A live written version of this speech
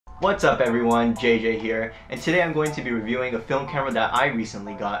What's up everyone, JJ here, and today I'm going to be reviewing a film camera that I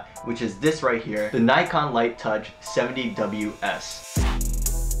recently got, which is this right here, the NIKON LITE Touch 70WS.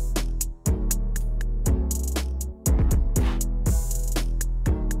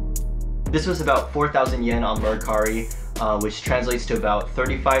 This was about 4,000 yen on Mercari, which translates to about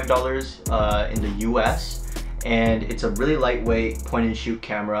 $35 in the US. And it's a really lightweight point and shoot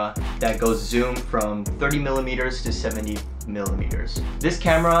camera that goes zoom from 30mm to 70mm. This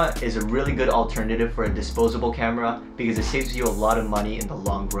camera is a really good alternative for a disposable camera because it saves you a lot of money in the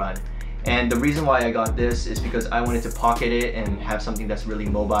long run. And the reason why I got this is because I wanted to pocket it and have something that's really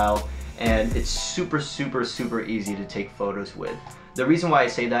mobile, and it's super easy to take photos with. The reason why I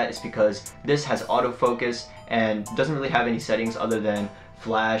say that is because this has autofocus and doesn't really have any settings other than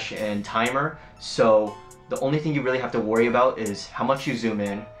flash and timer, so the only thing you really have to worry about is how much you zoom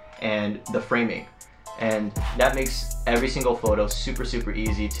in and the framing. And that makes every single photo super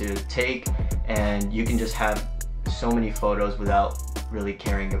easy to take, and you can just have so many photos without really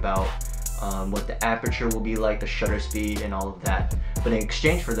caring about what the aperture will be like, the shutter speed, and all of that. But in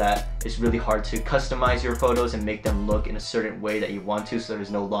exchange for that, it's really hard to customize your photos and make them look in a certain way that you want to, so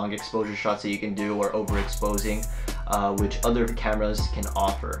there's no long exposure shots that you can do or overexposing, which other cameras can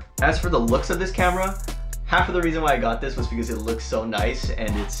offer. As for the looks of this camera, half of the reason why I got this was because it looks so nice,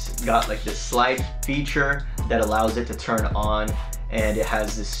 and it's got like this slide feature that allows it to turn on, and it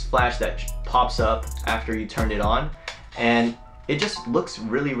has this flash that pops up after you turn it on, and it just looks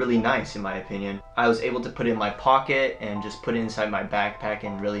really nice in my opinion. I was able to put it in my pocket and just put it inside my backpack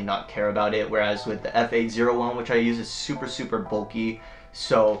and really not care about it, whereas with the F801, which I use, is super bulky,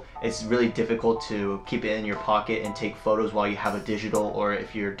 so it's really difficult to keep it in your pocket and take photos while you have a digital or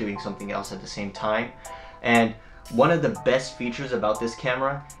if you're doing something else at the same time. And one of the best features about this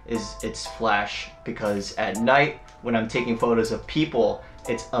camera is its flash, because at night when I'm taking photos of people,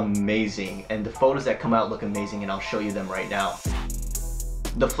 it's amazing, and the photos that come out look amazing, and I'll show you them right now.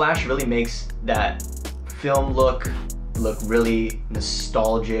 The flash really makes that film look really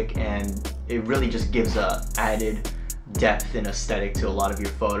nostalgic, and it really just gives a added depth and aesthetic to a lot of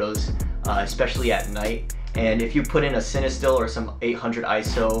your photos, especially at night. And if you put in a CineStill or some 800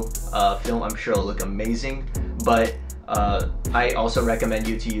 ISO film, I'm sure it'll look amazing. But I also recommend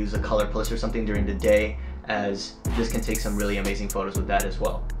you to use a Color Plus or something during the day, as this can take some really amazing photos with that as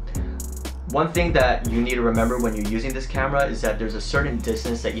well. One thing that you need to remember when you're using this camera is that there's a certain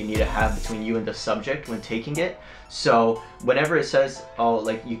distance that you need to have between you and the subject when taking it. So whenever it says, oh,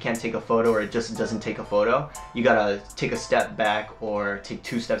 like you can't take a photo, or it just doesn't take a photo, you gotta take a step back or take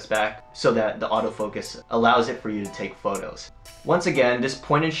 2 steps back so that the autofocus allows it for you to take photos. Once again, this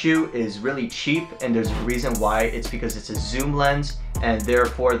point and shoot is really cheap, and there's a reason why. It's because it's a zoom lens, and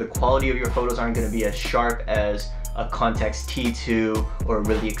therefore the quality of your photos aren't going to be as sharp as a Contax T2 or a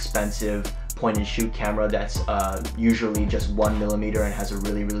really expensive point and shoot camera that's usually just 1mm and has a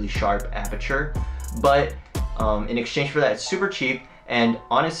really sharp aperture. But in exchange for that, it's super cheap. And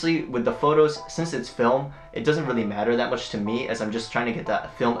honestly, with the photos, since it's film, it doesn't really matter that much to me, as I'm just trying to get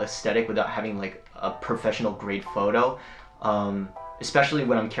that film aesthetic without having like a professional grade photo. Especially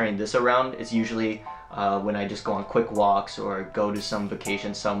when I'm carrying this around, it's usually when I just go on quick walks or go to some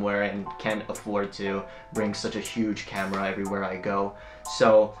vacation somewhere and can't afford to bring such a huge camera everywhere I go.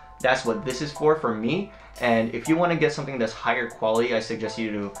 So that's what this is for me. And if you want to get something that's higher quality, I suggest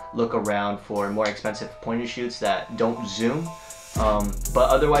you to look around for more expensive point and shoots that don't zoom. But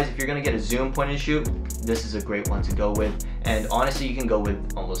otherwise, if you're gonna get a zoom point and shoot, this is a great one to go with. And honestly, you can go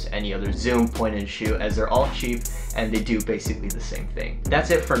with almost any other zoom point and shoot, as they're all cheap and they do basically the same thing.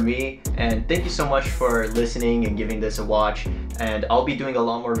 That's it for me, and thank you so much for listening and giving this a watch. And I'll be doing a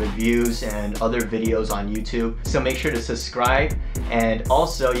lot more reviews and other videos on YouTube, so make sure to subscribe. And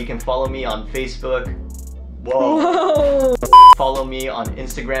also, you can follow me on Facebook. Whoa. Follow me on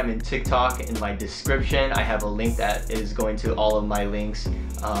Instagram and TikTok in my description. I have a link that is going to all of my links.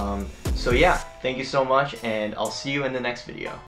 So yeah, thank you so much, and I'll see you in the next video.